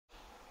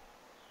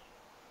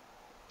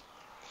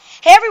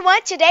Hey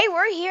everyone, today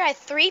we're here at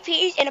 3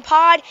 Peas in a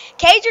Pod,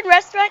 Cajun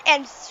Restaurant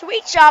and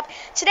Sweet Shop.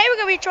 Today we're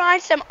going to be trying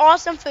some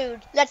awesome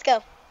food. Let's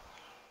go.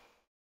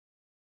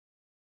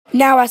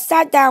 Now I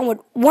sat down with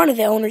one of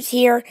the owners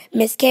here,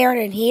 Miss Karen,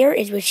 and here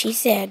is what she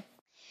said.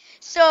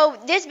 So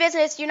this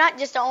business, you're not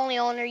just the only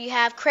owner. You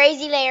have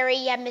Crazy Larry,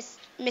 you have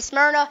Miss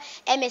Myrna,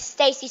 and Miss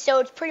Stacy. So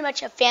it's pretty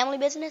much a family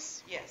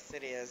business. Yes,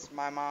 it is.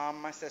 My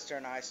mom, my sister,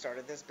 and I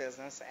started this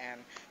business,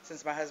 and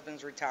since my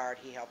husband's retired,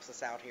 he helps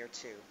us out here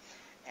too.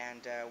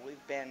 And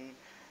we've been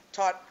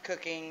taught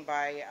cooking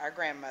by our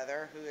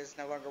grandmother, who is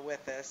no longer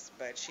with us,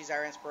 but she's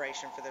our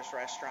inspiration for this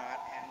restaurant,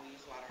 and we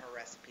use a lot of her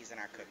recipes in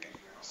our cooking.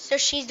 So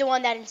she's the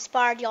one that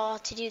inspired y'all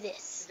to do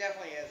this. She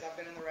definitely is. I've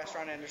been in the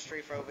restaurant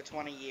industry for over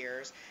 20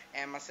 years,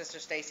 and my sister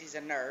Stacy's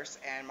a nurse,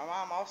 and my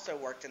mom also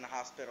worked in the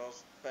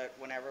hospitals, but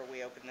whenever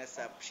we opened this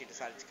up, she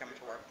decided to come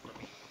to work for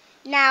me.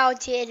 Now,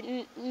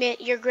 did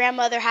your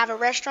grandmother have a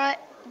restaurant?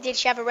 Did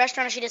she have a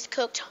restaurant, or she just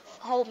cooked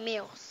home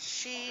meals?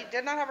 She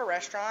did not have a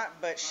restaurant,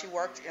 but she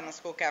worked in the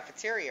school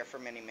cafeteria for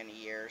many, many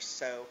years.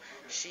 So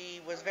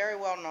she was very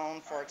well known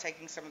for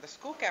taking some of the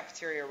school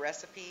cafeteria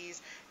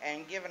recipes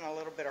and giving a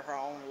little bit of her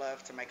own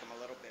love to make them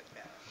a little bit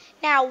better.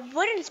 Now,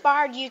 what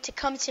inspired you to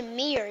come to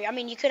Mire? I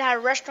mean, you could have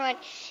a restaurant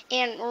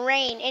in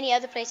Rain, any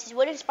other places.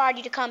 What inspired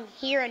you to come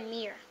here in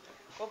Mire?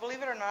 Well,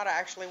 believe it or not, I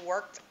actually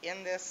worked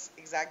in this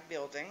exact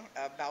building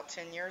about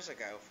 10 years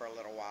ago for a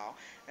little while,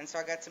 and so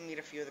I got to meet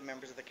a few of the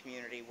members of the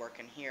community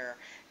working here,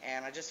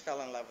 and I just fell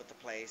in love with the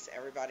place.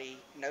 Everybody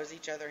knows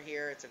each other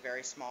here. It's a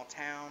very small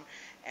town,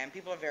 and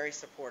people are very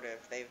supportive.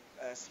 They've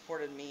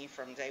supported me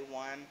from day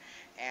one,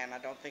 and I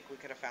don't think we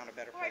could have found a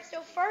better place. All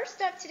right, so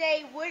first up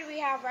today, what do we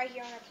have right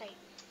here on our plate?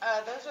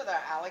 Those are the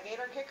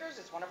alligator kickers.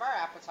 It's one of our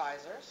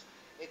appetizers.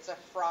 It's a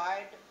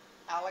fried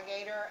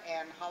alligator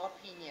and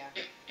jalapeno,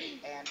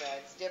 and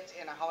it's dipped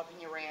in a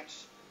jalapeno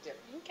ranch dip.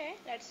 Okay,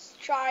 let's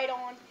try it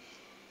on.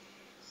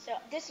 So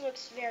this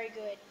looks very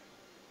good.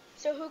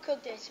 So who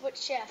cooked this? What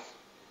chef?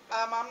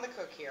 I'm the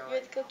cook here. You're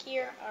the cook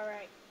here? Yeah. All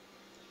right.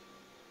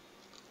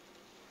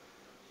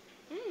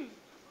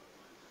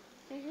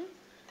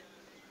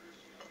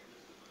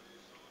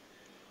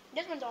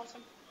 This one's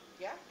awesome.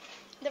 Yeah?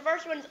 The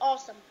first one's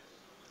awesome.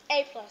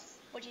 A+.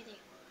 What do you think?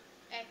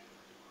 A.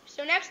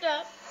 So next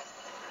up,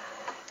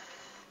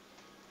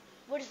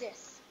 what is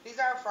this? These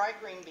are fried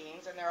green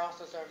beans, and they're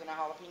also served in a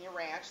jalapeno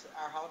ranch.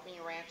 Our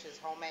jalapeno ranch is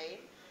homemade,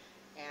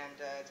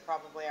 and it's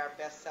probably our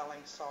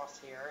best-selling sauce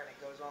here, and it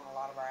goes on a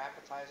lot of our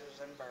appetizers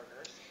and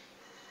burgers.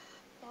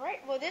 All right.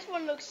 Well, this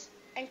one looks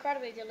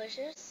incredibly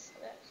delicious.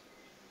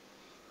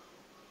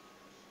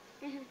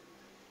 I'm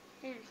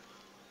going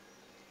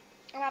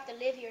to have to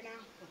live here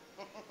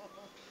now.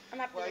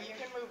 Well, you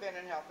can move in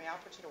and help me. I'll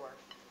put you to work.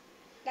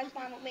 That's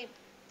fine with me.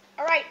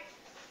 All right.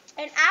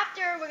 And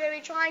after, we're going to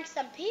be trying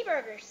some pea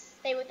burgers.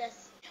 Stay with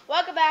us.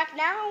 Welcome back.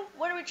 Now,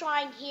 what are we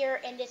trying here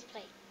in this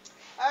plate?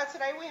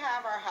 Today we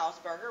have our house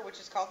burger, which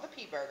is called the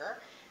pea burger,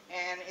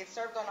 and it's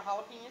served on a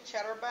jalapeno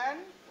cheddar bun,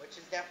 which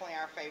is definitely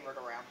our favorite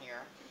around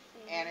here.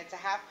 And it's a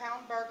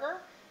half-pound burger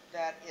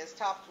that is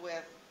topped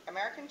with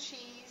American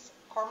cheese,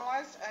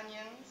 caramelized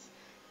onions,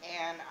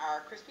 and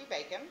our crispy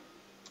bacon.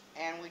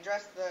 And we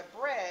dress the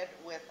bread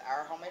with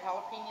our homemade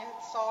jalapeno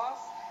sauce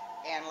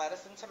and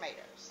lettuce and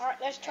tomatoes. All right,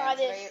 let's try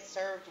this. Today it's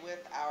served with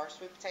our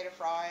sweet potato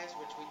fries,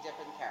 which we dip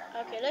in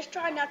caramel. Okay, let's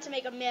try not to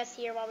make a mess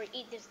here while we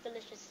eat this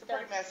delicious stuff. It's a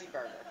pretty messy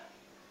burger.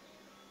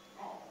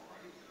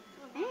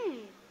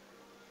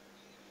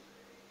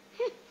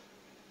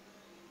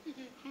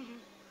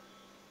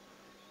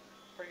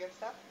 Pretty good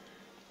stuff?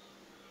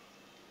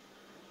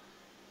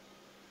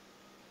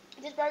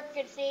 This burger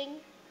can sing.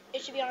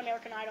 It should be on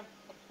American Idol.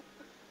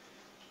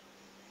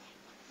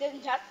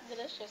 Isn't that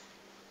delicious?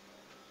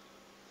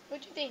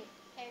 What do you think?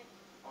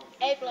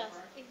 A+.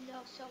 Even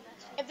though so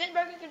messy. If this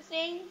burger can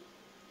sing,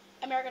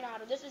 American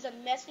Idol. This is a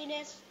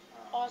messiness.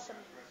 Awesome.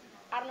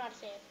 I don't know how to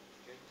say it.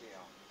 Good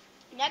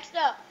deal. Next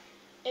up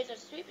is a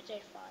sweet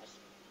potato fries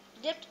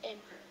dipped in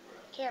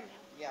caramel.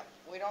 Yep,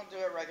 we don't do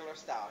it regular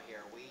style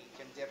here. We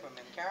can dip them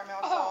in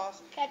caramel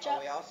sauce.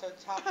 Ketchup. We also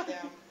top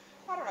them.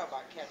 I don't know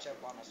about ketchup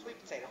on a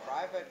sweet potato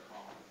fry, but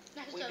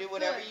we do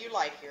whatever you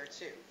like here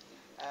too.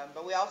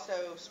 But we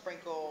also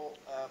sprinkle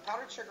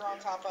powdered sugar on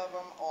top of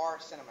them or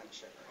cinnamon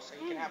sugar, so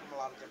you can have them a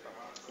lot of different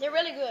ways. They're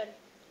really good.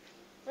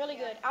 Really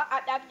good.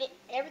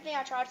 Everything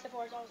I tried so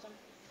far is awesome.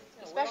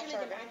 Especially we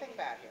don't serve anything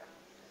bad here.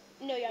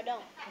 No, y'all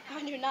don't.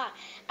 I do not.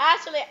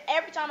 Actually,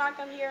 every time I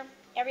come here,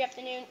 every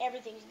afternoon,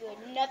 everything's good.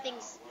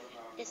 Nothing's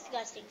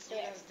disgusting. So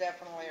It is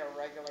definitely a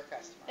regular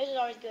customer. This is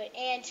always good.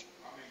 And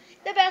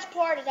the best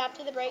part is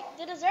after the break,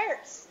 the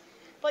desserts.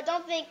 But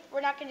don't think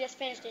we're not going to just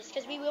finish this,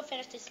 because we will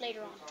finish this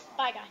later on.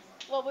 Bye, guys.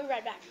 Well, we'll be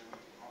right back.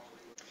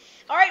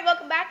 All right,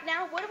 welcome back.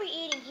 Now, what are we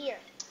eating here?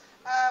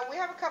 We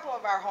have a couple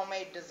of our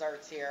homemade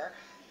desserts here.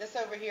 This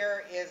over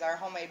here is our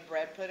homemade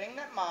bread pudding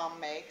that Mom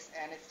makes,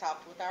 and it's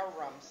topped with our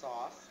rum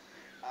sauce.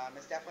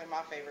 It's definitely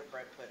my favorite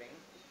bread pudding.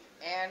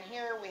 And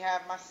here we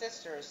have my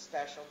sister's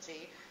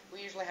specialty.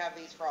 We usually have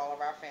these for all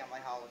of our family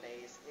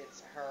holidays.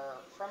 It's her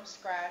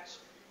from-scratch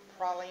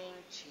praline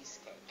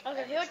cheesecake.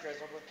 Okay, and it's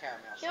drizzled with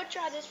caramel sauce. He'll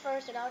try this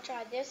first, and I'll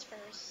try this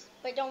first.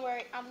 But don't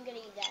worry, I'm going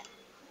to eat that.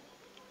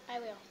 I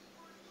will.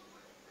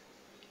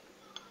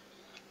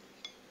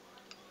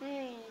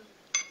 Is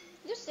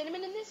there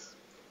cinnamon in this?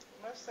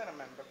 No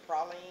cinnamon, but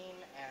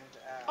praline and...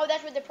 oh,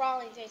 that's what the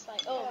praline tastes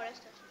like. Oh, that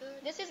stuff's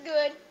good. This is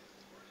good.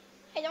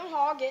 Hey, don't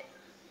hog it.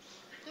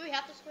 Do we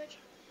have to switch?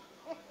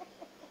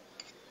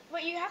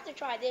 But you have to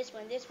try this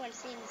one. This one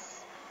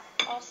seems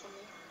awesome.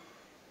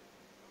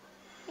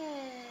 Good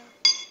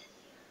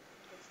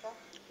stuff.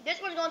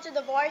 This one's going to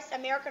The Voice,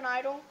 American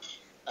Idol,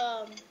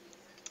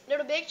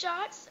 Little Big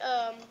Shots,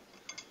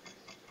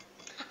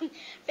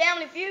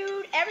 Family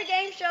Feud, every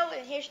game show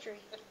in history.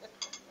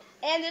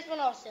 And this one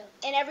also.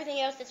 And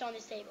everything else that's on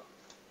this table.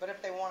 But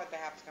if they want it, they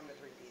have to come to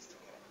 3Ps to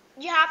get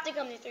it. You have to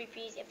come to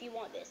 3Ps if you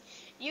want this.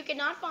 You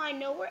cannot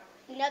find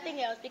nothing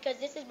else, because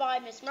this is by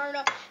Miss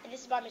Myrna and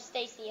this is by Miss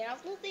Stacy. And I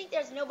don't think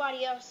there's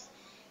nobody else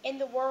in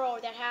the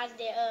world that has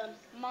the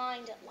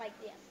mind like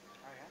them.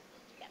 Oh,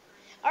 yeah?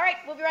 All right,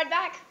 we'll be right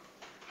back.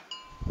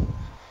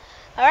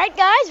 All right,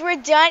 guys, we're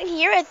done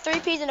here at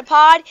 3Ps in a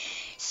Pod.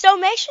 So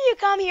make sure you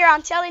come here.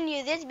 I'm telling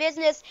you, this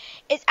business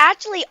is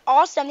actually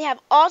awesome. They have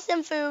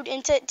awesome food,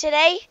 and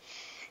today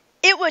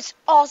it was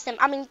awesome.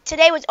 I mean,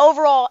 today was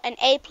overall an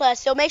A+.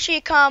 So make sure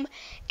you come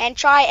and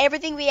try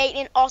everything we ate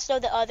and also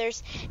the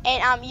others.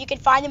 And you can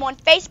find them on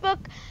Facebook,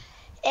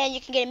 and you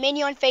can get a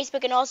menu on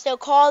Facebook, and also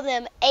call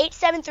them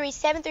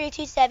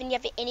 873-7327 if you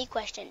have any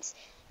questions.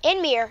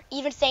 In Mire,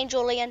 even St.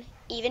 Julien,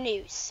 even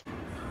news.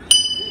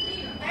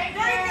 Thank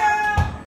you.